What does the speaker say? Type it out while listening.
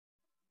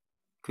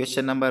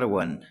Question number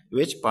 1.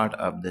 Which part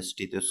of the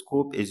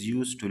stethoscope is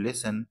used to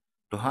listen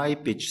to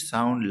high-pitched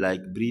sound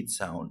like breath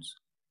sounds?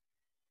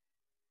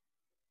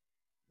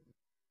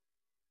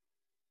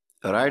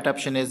 The right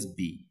option is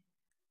B.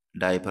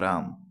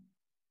 Diaphragm.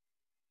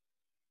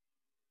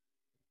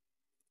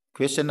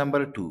 Question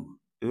number 2.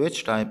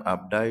 Which type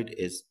of diet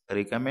is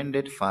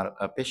recommended for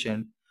a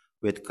patient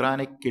with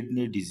chronic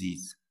kidney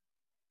disease?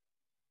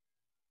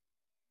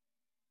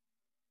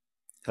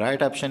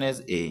 Right option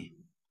is A.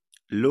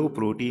 Low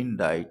protein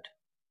diet.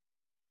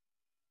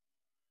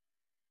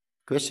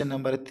 Question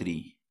number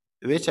 3.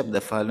 Which of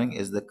the following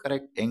is the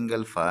correct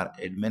angle for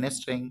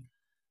administering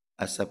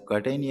a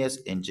subcutaneous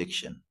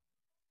injection?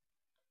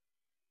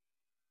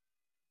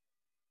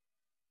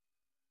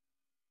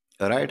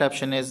 The right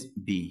option is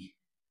B.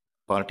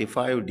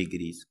 45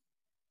 degrees.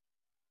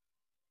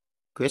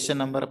 Question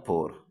number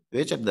 4.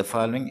 Which of the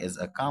following is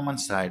a common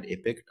side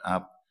effect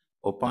of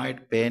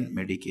opioid pain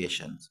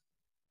medications?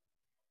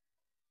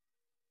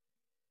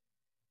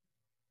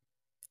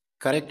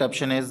 Correct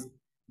option is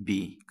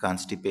B.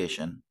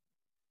 Constipation.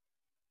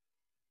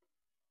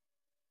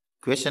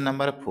 Question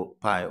number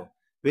 5.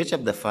 Which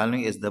of the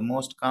following is the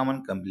most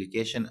common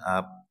complication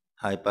of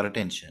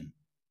hypertension?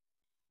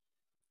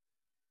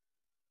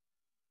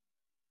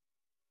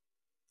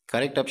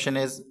 Correct option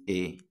is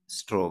A.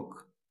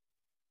 Stroke.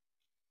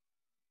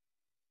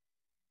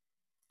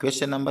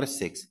 Question number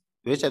 6.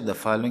 Which of the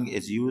following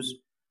is used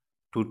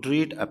to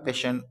treat a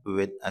patient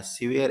with a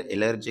severe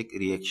allergic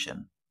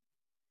reaction?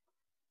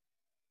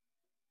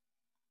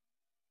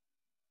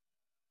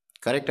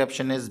 Correct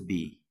option is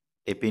B.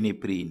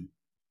 Epinephrine.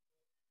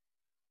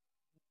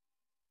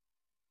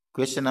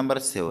 Question number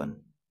 7.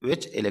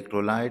 Which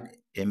electrolyte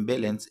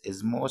imbalance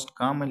is most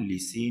commonly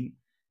seen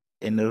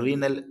in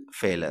renal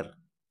failure?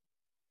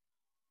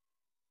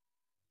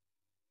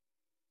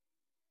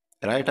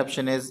 Right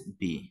option is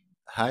B.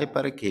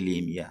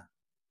 Hyperkalemia.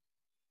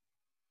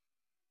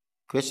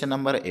 Question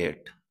number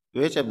 8.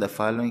 Which of the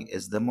following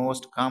is the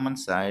most common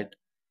site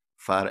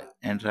for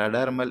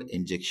intradermal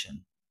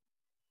injection?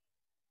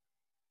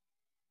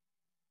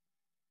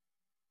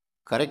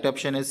 Correct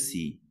option is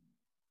C.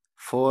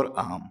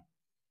 Forearm.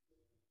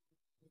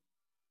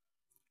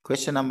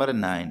 Question number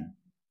 9.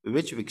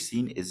 Which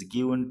vaccine is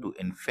given to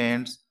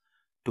infants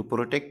to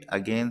protect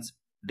against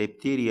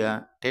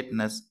diphtheria,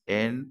 tetanus,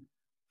 and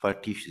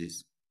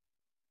pertussis?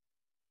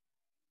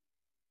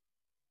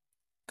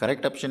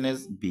 Correct option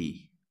is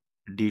B.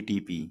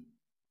 DTP.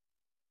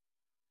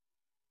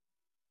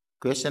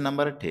 Question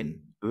number 10.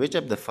 Which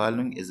of the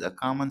following is a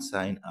common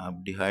sign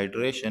of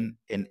dehydration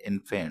in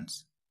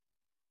infants?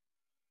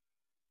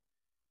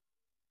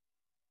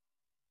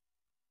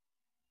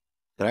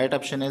 Right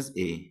option is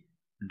A.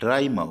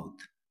 Dry mouth.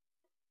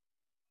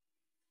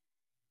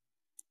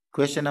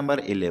 Question number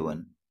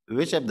 11.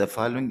 Which of the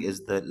following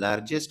is the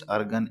largest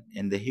organ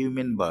in the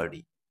human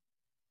body?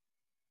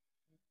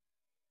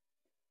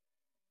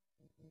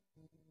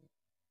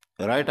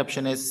 Right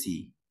option is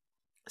C.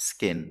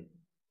 Skin.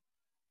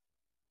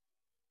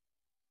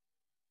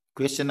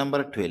 Question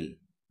number 12.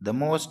 The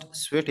most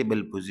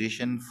suitable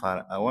position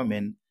for a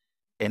woman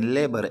in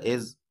labor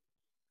is?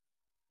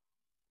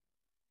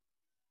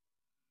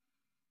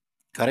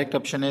 Correct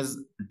option is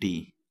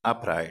D.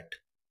 Upright.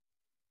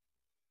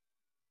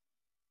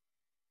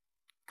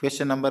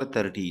 Question number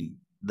 13.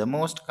 The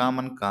most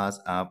common cause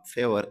of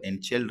fever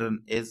in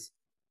children is?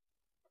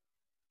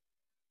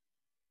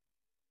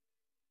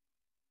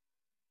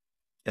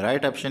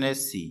 Right option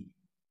is C.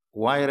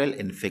 Viral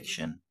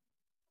infection.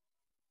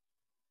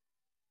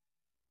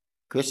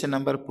 Question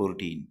number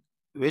 14.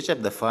 Which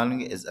of the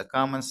following is a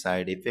common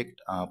side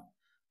effect of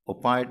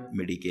opioid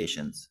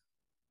medications?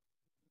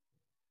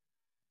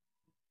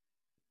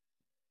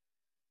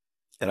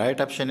 Right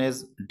option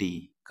is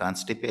D.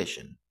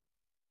 Constipation.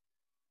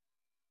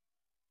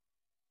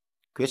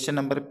 Question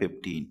number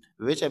 15.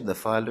 Which of the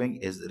following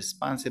is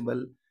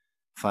responsible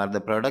for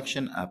the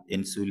production of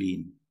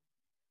insulin?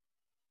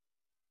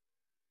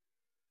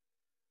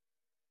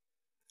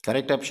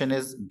 Correct option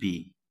is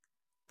B.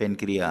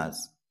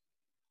 Pancreas.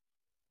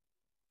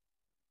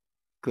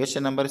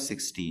 Question number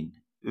 16.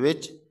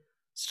 Which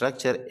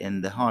structure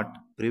in the heart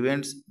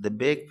prevents the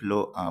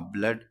backflow of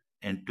blood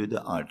into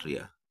the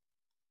artery?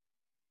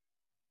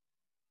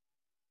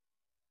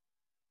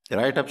 The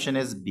right option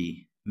is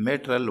B.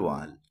 Mitral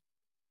wall.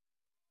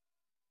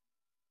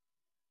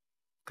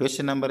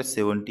 Question number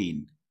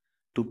 17.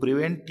 To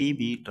prevent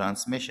TB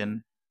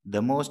transmission,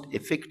 the most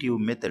effective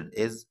method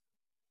is?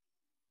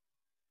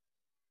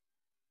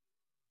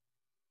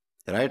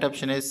 The right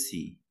option is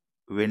C.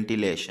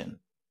 Ventilation.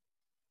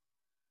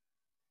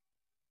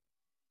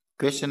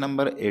 Question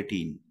number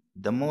 18.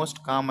 The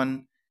most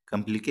common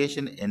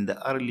complication in the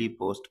early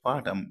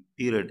postpartum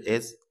period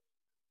is?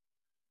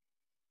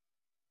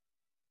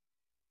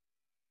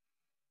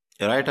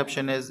 The right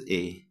option is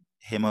A.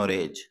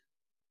 Hemorrhage.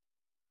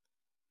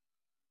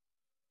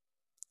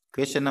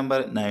 Question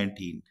number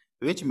 19.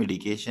 Which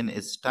medication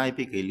is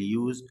typically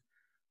used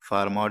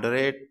for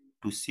moderate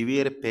to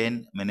severe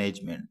pain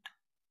management?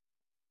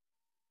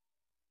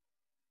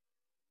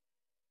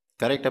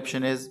 Correct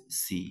option is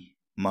C.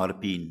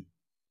 Morphine.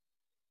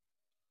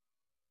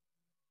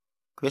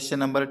 Question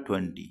number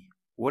 20.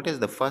 What is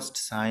the first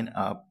sign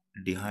of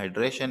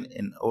dehydration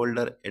in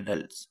older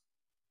adults?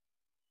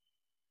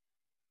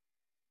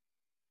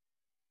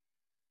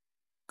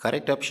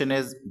 Correct option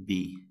is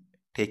B.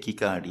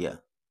 Tachycardia.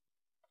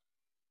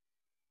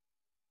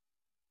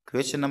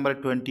 Question number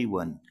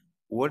 21.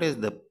 What is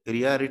the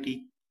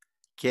priority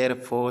care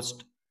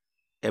post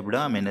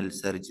abdominal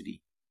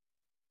surgery?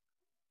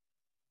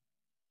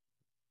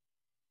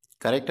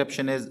 Correct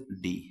option is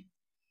D.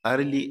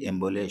 Early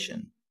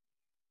embolation.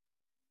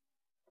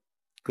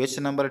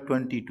 Question number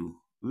 22.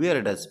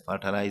 Where does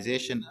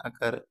fertilization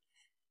occur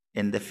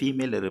in the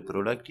female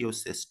reproductive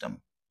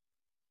system?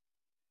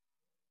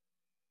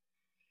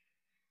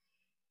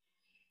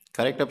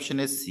 Correct option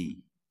is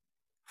C.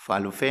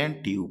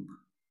 Fallopian tube.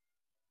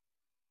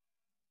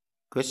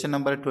 Question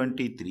number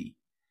 23.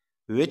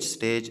 Which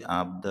stage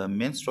of the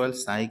menstrual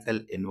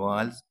cycle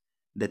involves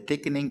the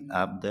thickening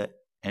of the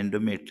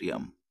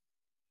endometrium?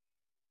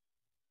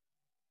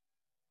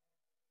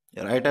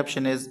 The right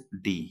option is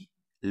D.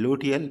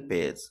 Luteal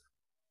phase.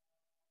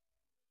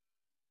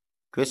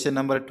 Question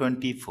number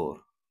 24.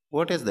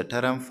 What is the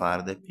term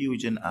for the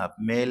fusion of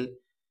male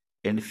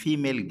and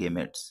female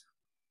gametes?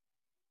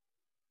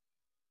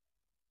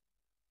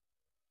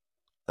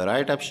 The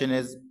right option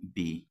is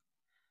B.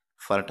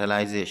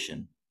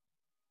 Fertilization.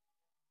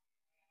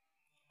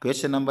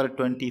 Question number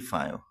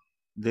 25.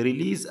 The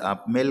release of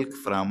milk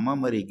from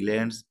mammary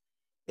glands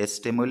is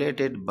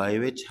stimulated by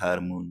which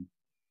hormone?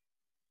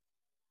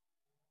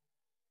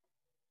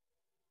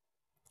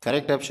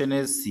 Correct option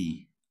is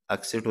C.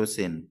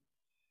 Oxytocin.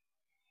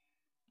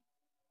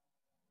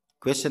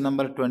 Question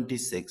number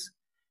 26.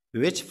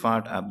 Which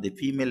part of the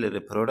female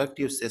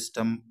reproductive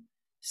system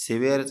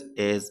serves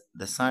as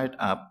the site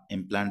of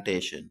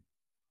implantation?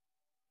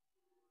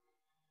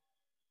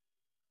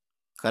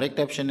 Correct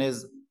option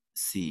is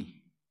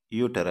C.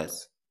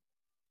 Uterus.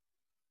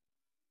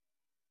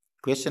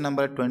 Question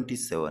number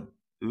 27.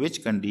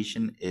 Which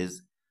condition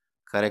is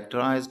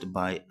characterized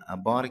by a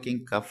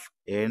barking cough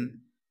and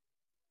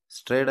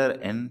stridor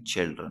in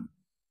children?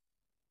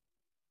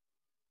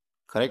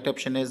 Correct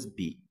option is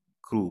B.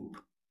 Croup.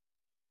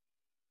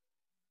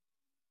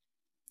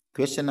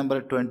 Question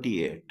number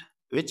 28.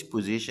 Which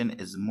position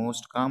is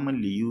most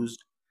commonly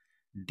used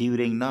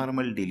during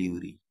normal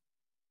delivery?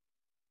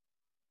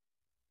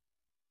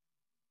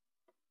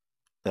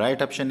 The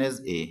right option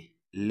is A.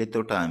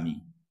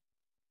 Lithotomy.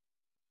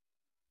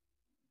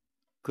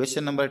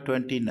 Question number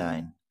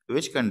 29.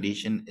 Which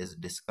condition is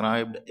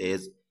described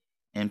as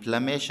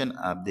inflammation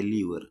of the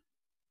liver?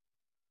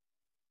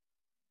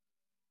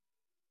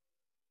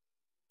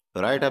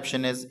 The right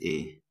option is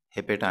A.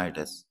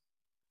 Hepatitis.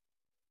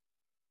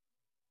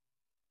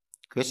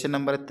 Question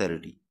number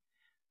 30.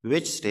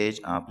 Which stage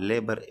of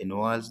labor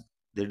involves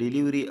the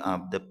delivery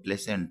of the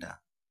placenta?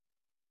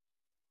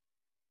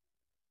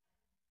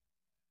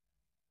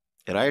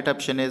 The right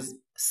option is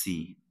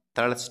C.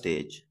 Third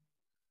stage.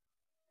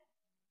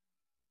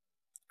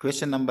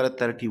 Question number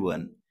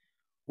 31.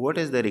 What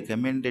is the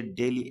recommended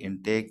daily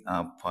intake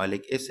of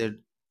folic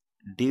acid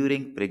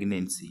during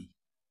pregnancy?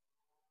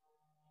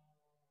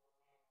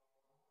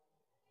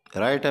 The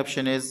right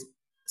option is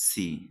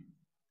C.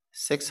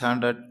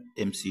 600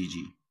 mcg.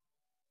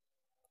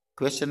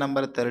 Question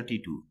number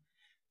 32.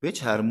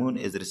 Which hormone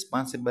is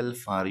responsible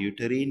for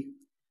uterine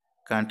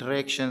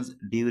contractions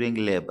during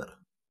labor?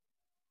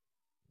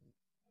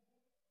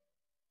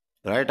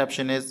 The right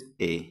option is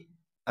A.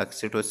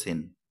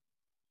 Oxytocin.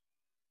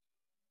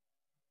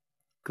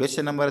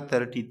 Question number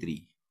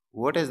 33.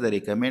 What is the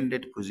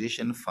recommended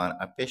position for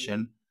a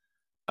patient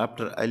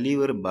after a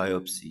liver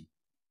biopsy?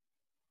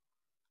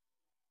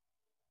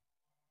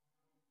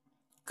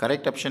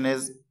 Correct option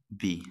is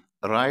B.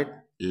 Right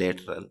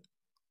lateral.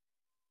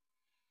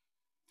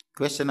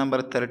 Question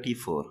number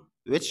 34.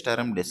 Which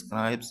term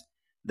describes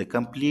the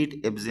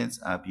complete absence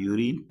of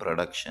urine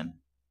production?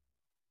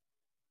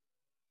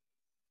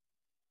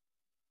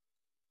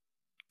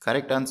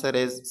 Correct answer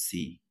is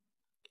C.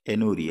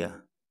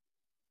 Anuria.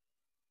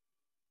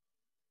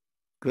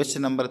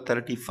 Question number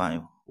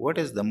 35. What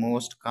is the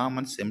most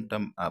common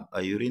symptom of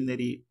a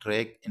urinary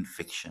tract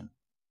infection?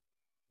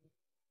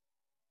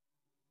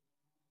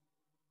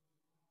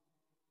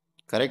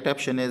 Correct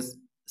option is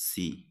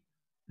C.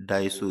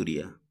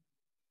 Dysuria.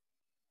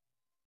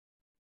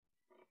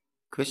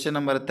 Question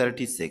number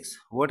 36.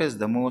 What is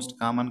the most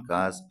common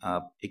cause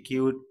of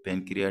acute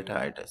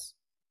pancreatitis?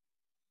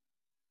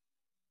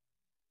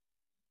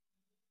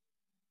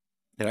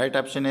 The right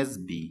option is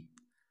B.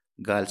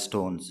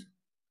 Gallstones.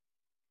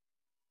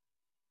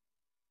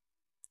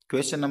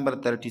 Question number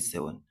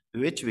 37.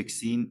 Which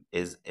vaccine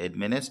is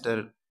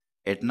administered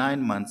at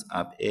 9 months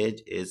of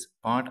age as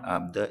part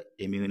of the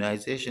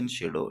immunization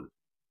schedule?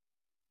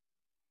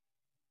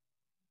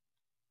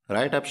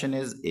 Right option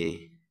is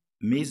A.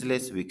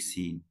 Measles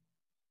vaccine.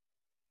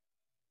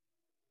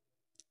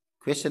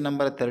 Question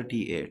number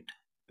 38.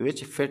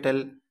 Which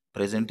fetal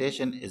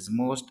presentation is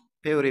most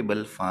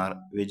favorable for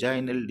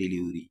vaginal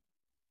delivery?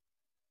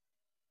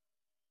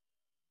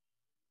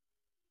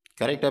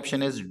 Correct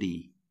option is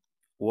D.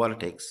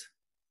 Vortex.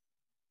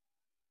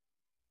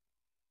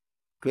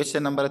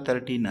 Question number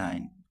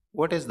 39.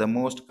 What is the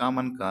most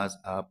common cause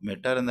of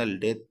maternal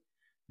death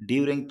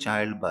during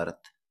childbirth?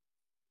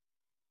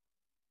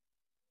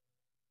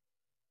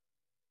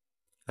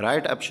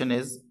 Right option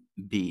is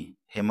B.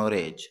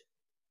 Hemorrhage.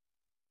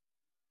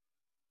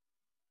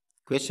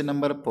 Question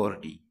number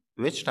 40.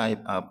 Which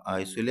type of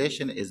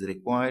isolation is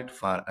required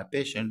for a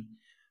patient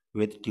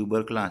with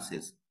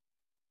tuberculosis?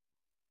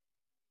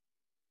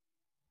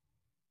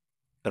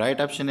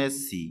 Right option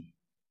is C.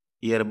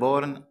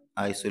 Airborne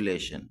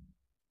isolation.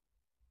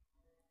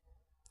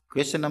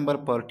 Question number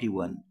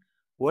 41.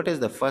 What is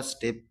the first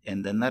step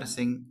in the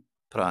nursing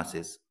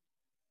process?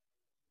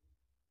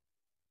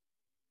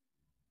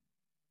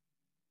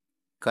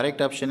 Correct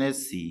option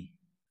is C.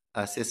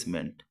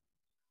 Assessment.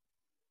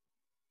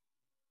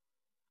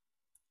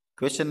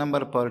 Question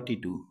number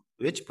 42.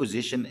 Which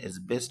position is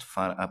best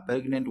for a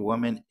pregnant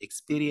woman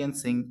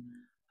experiencing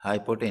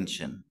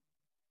hypotension?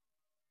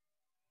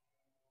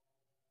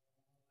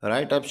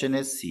 Right option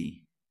is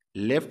C.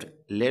 Left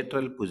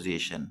lateral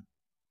position.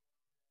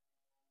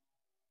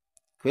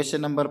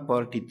 Question number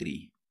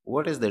 43.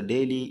 What is the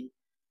daily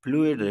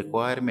fluid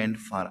requirement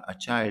for a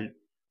child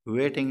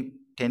weighing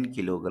 10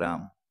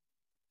 kg?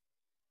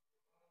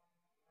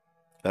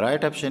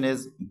 Right option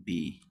is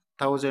B.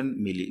 1000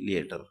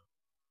 milliliter.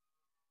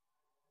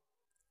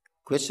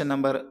 Question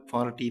number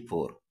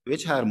 44.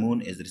 Which hormone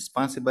is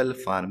responsible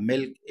for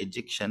milk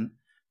ejection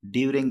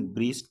during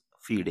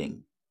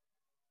breastfeeding?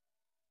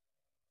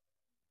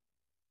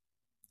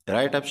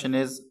 Right option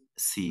is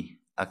C.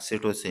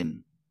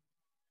 Oxytocin.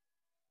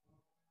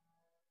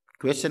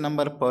 Question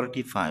number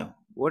 45.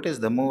 What is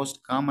the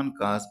most common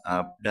cause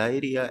of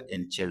diarrhea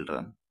in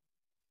children?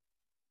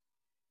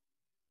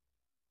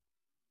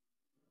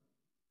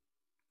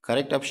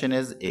 Correct option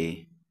is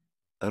A.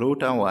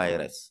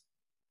 Rotavirus.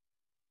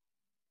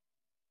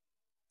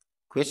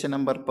 Question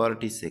number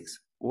 46.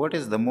 What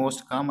is the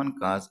most common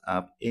cause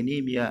of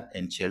anemia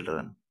in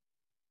children?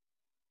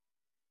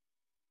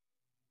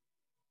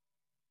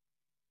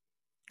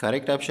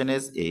 Correct option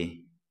is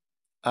A.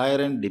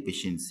 Iron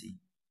deficiency.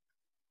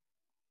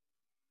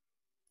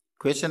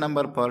 Question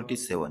number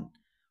 47.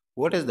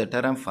 What is the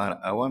term for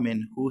a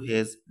woman who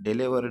has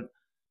delivered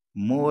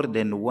more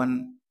than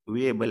one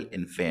viable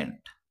infant?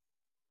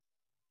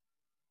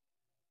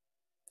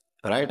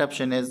 Right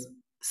option is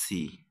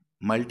C.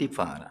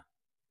 Multifara.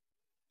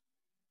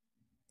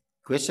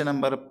 Question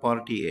number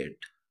 48.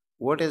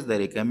 What is the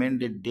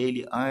recommended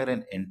daily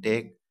iron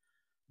intake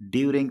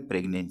during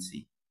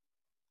pregnancy?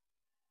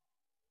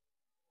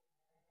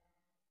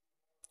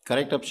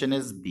 Correct option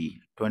is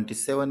B.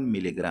 27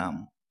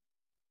 milligram.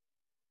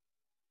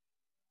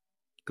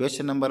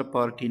 Question number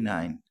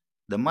 49.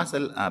 The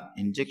muscle of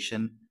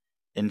injection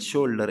in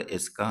shoulder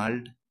is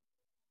called.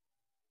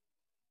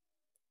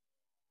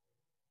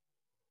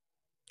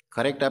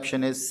 Correct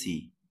option is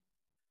C.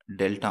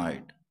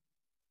 Deltoid.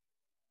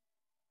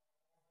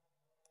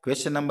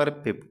 Question number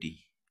 50.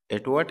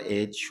 At what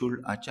age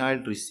should a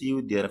child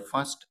receive their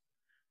first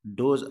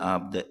dose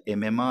of the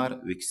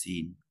MMR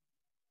vaccine?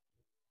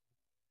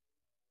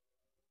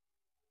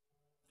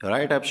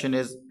 Right option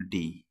is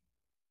D.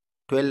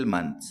 12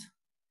 months.